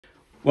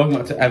Welcome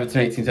back to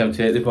Everton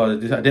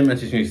 1878. I didn't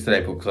mention this news today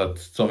because I had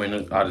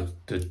something I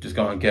had to just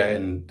go and get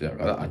and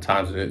I had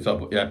time to do it. So,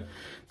 but yeah,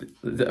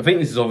 I think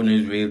this is other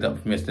news really that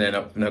I've missed and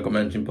I've never got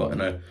mentioned. But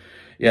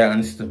yeah,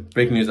 and this is the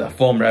big news that a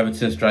former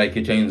Everton striker,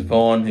 James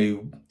Vaughan,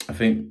 who I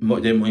think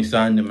didn't when he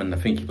signed him, and I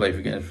think he played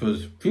for games for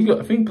us. I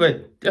think he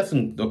played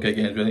some okay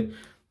games really.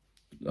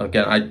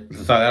 Again, I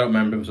don't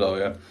remember him, so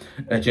yeah.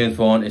 James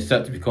Vaughan is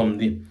set to become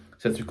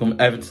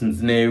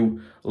Everton's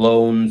new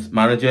loans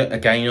manager.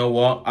 Again, you know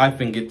what? I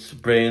think it's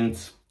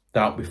brilliant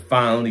that we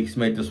finally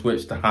made the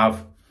switch to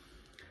having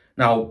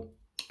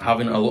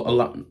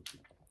an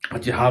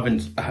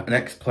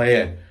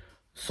ex-player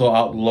sort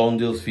out loan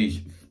deals for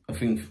these. I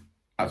think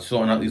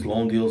sorting out these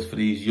loan deals for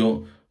these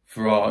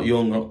our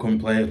young upcoming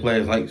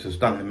players like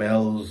Stanley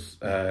Mills,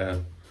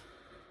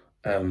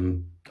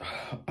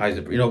 Isaac,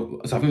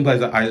 so I think players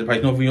like Isaac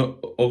Price, other young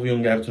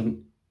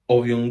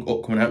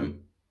upcoming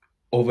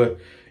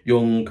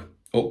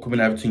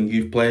Everton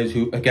youth players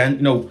who,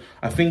 again,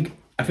 I think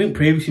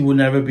previously would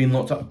never have been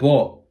looked at,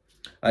 but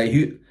I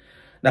think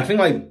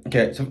obviously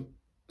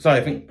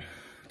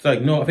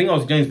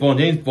James Vaughan.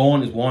 James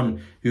Vaughan is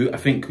one who I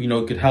think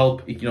could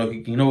help. You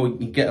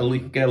get a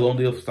loan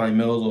deal for Stanley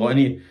Mills or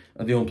any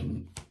of the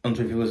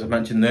under 21s I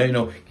mentioned there.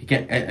 You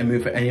get a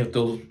move for any under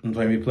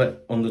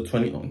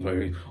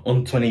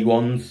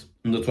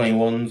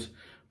 21s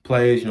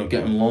players.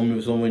 Get them loan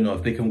with someone.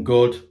 If they come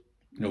good,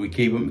 we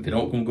keep them. If they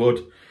don't come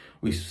good,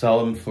 we sell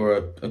them for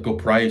a good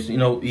price. You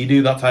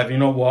do that type.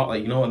 And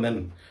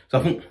then I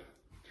think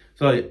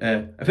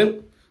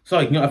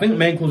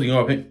main clubs.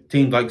 I think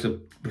teams like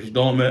Borussia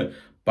Dortmund,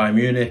 Bayern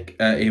Munich,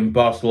 even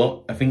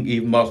Barcelona. I think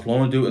even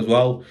Barcelona do it as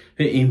well. I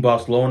think even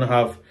Barcelona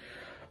have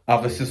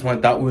a system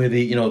like that where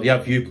they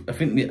have you. I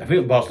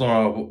think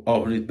Barcelona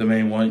are the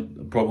main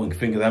one. Probably can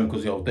think of them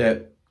because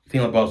they're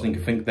thing like Barcelona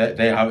can think that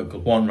they have it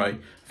because one right.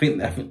 I think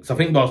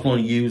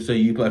Barcelona use their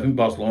youth players. I think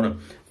Barcelona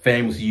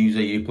famously use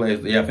their youth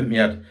players. Yeah, I think we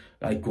had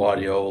like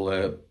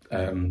Guardiola.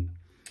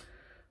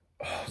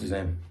 What's his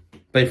name?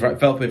 Played for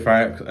Ajax.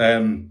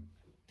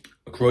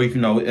 Cruyff.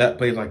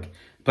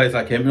 Players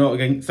like him.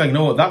 Again, it's like I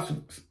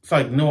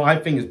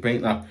think it's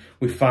brilliant that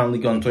we've finally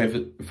gone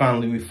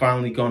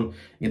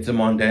into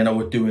Monday. Now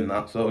we're doing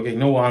that. So okay,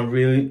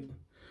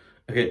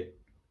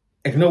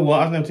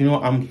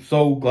 I'm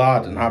so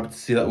glad and happy to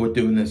see that we're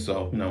doing this.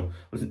 So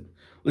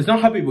it's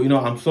not happy, but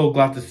I'm so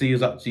glad to see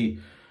us actually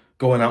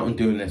going out and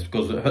doing this,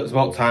 because it's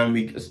about time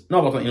it's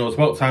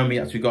about time we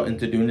actually got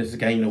into doing this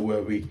again.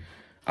 Where we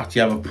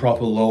actually have a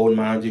proper loan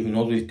manager who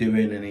knows what he's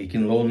doing and he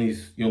can loan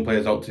these young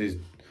players out to his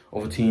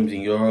other teams in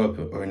Europe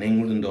or in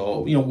England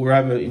or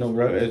wherever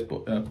wherever it is.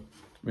 But yeah,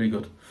 really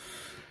good.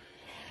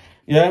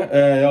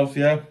 Yeah,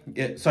 obviously yeah.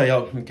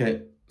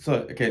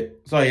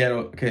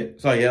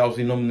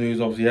 Obviously number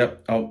news, obviously yeah.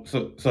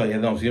 Obviously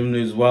number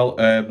news as well.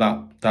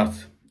 That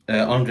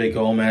Andre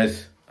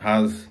Gomez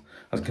has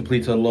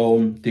completed a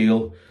loan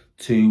deal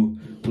to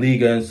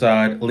Ligue 1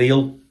 side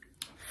Lille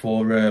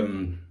for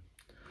on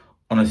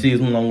a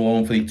season-long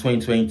loan for the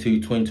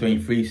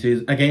 2022-2023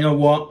 season. Again, you know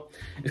what?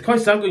 It's quite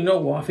sad, you know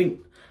what? I think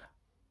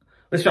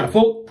I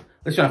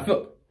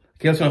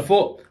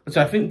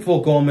think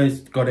before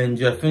Gomez got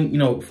injured, I think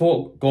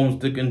before Gomez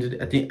got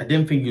injured, I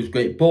didn't think he was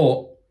great,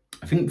 but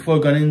I think before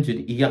he got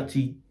injured, he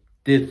actually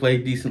did play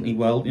decently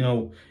well.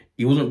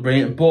 He wasn't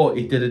brilliant, but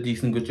he did a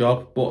decent good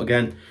job. But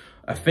again,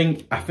 I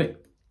think after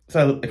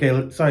he got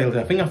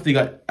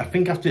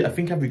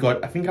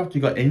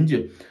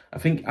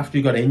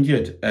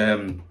injured,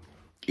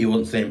 he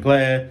wasn't the same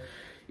player.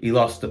 He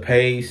lost the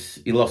pace.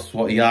 He lost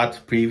what he had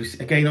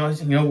previously. Again, I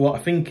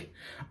think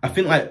I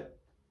think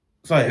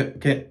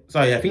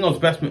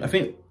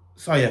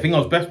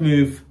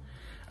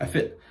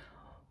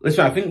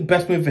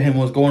best move for him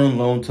was going on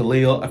loan to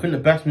Lille. I think the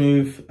best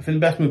move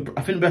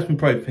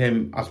probably for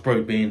him has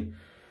probably been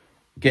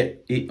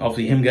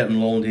him getting a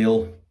loan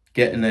deal,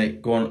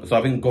 going. So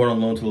I think going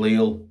on loan to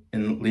Lille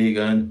in Ligue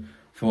 1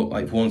 for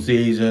one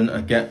season.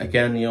 Again, I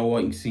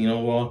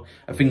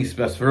think it's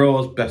best for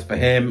us, best for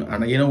him,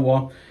 and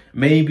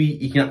maybe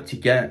he can actually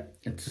get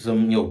into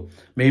some,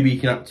 maybe he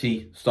can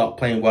actually start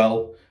playing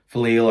well for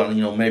Lille,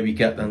 and maybe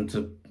get them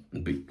to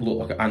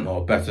look like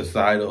a better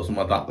side or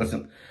something like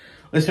that.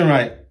 Listen,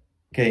 right?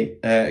 Okay,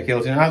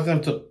 listen. As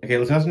an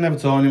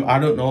Evertonian, I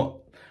don't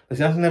know.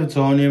 Listen, as an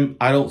Evertonian,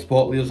 I don't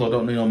support Lille, so I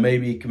don't know.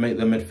 Maybe he can make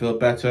the midfield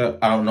better.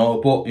 I don't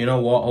know, but you know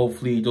what?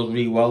 Hopefully, he does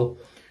really well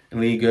in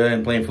Ligue 1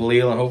 and playing for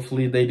Lille, and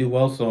hopefully they do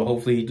well. So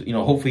hopefully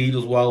he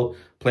does well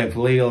playing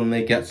for Lille, and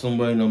they get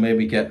somewhere.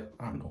 Maybe get,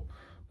 I don't know.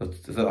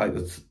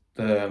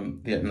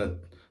 In the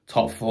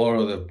top 4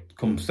 or they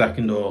come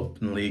second or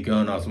in Ligue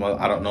 1 or something.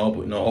 I don't know,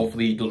 but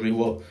hopefully he does really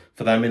well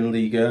for them in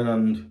Ligue 1,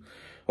 and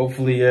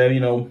hopefully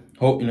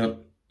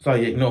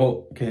Sorry,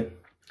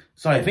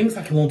 I think it's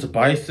like a loan to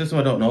buy system.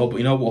 I don't know,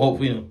 but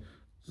hopefully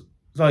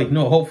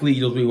hopefully he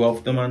does really well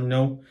for them, and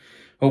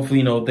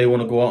hopefully they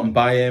want to go out and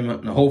buy him,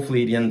 and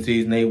hopefully at the end of the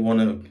season they want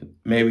to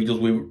maybe does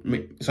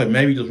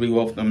really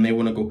well for them. They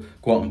want to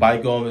go out and buy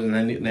Gomez, and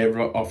then they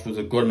offer us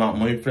a good amount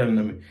of money for him.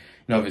 And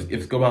You know, if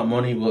it's good amount of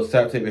money, we'll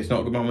accept it. If it's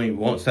not good amount of money, we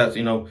won't accept it.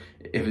 You know,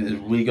 if it's a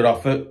really good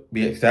offer,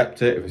 we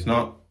accept it. If it's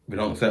not, we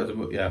don't accept it.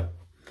 But yeah,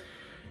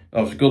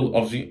 obviously good.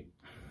 Obviously,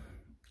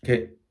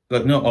 okay.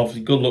 Like no,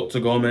 obviously good luck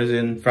to Gomez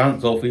in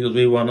France. Hopefully he does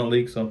really well in that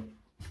league. So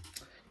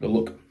good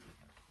luck.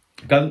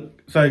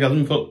 Sorry, guys.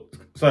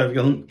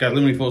 Let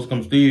me thoughts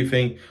comes. Do you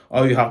think?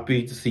 Are you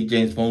happy to see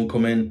James Vaughan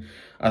come in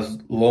as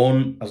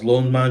loan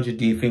manager?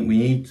 Do you think we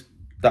need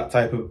that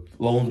type of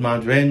loans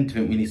manager in? Do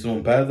you think we need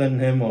someone better than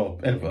him or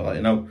anything like that?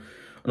 You know.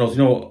 And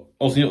also,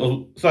 you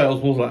know, sorry, I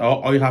was like,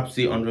 are you happy to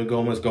see Andre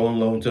Gomez go on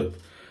loan to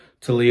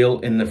Lille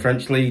in the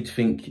French league? Do you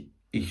think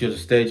he should have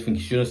stayed? Do you think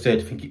he should have stayed?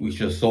 Do you think we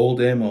should have sold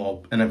him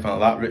or anything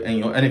like that? And,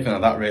 you know, anything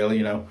like that, really,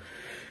 you know.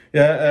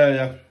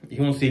 Yeah. If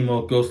you want to see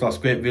more good /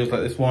 great videos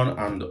like this one,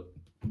 and if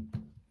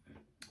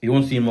you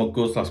want to see more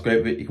good /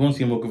 great videos, if you want to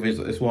see more good videos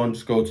like this one,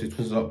 just go to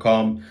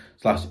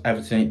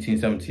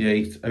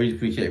twitter.com/𝚐𝚘𝚎𝚑1878. I really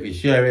appreciate it if you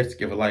share it,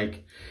 give a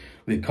like,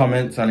 leave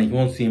comments, and if you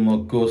want to see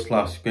more good /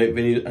 great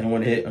videos and you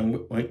want to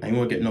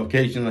get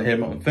notifications and hear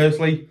about them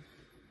firstly,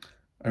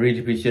 I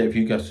really appreciate if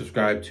you guys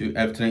subscribe to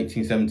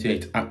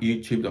𝚐𝚘𝚎𝚑1878 at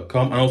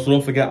youtube.com. And also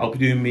don't forget, I'll be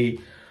doing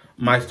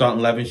my starting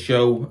 11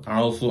 show, and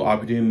also I'll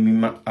be doing the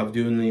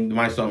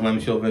my starting 11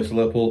 show versus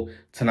Liverpool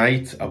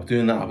tonight. I'll be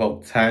doing that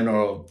about 10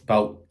 or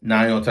about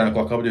 9 or 10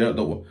 o'clock. I'll be doing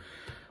that.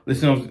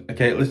 Listen,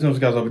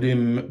 guys, I'll be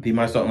doing the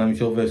my starting 11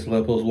 show versus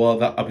Liverpool as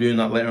well. I'll be doing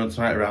that later on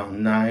tonight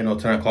around 9 or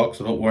 10 o'clock.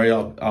 So don't worry,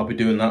 I'll be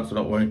doing that. So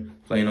don't worry.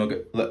 So you know,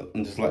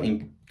 just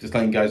letting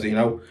guys, you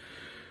know.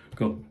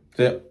 Cool.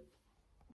 See ya.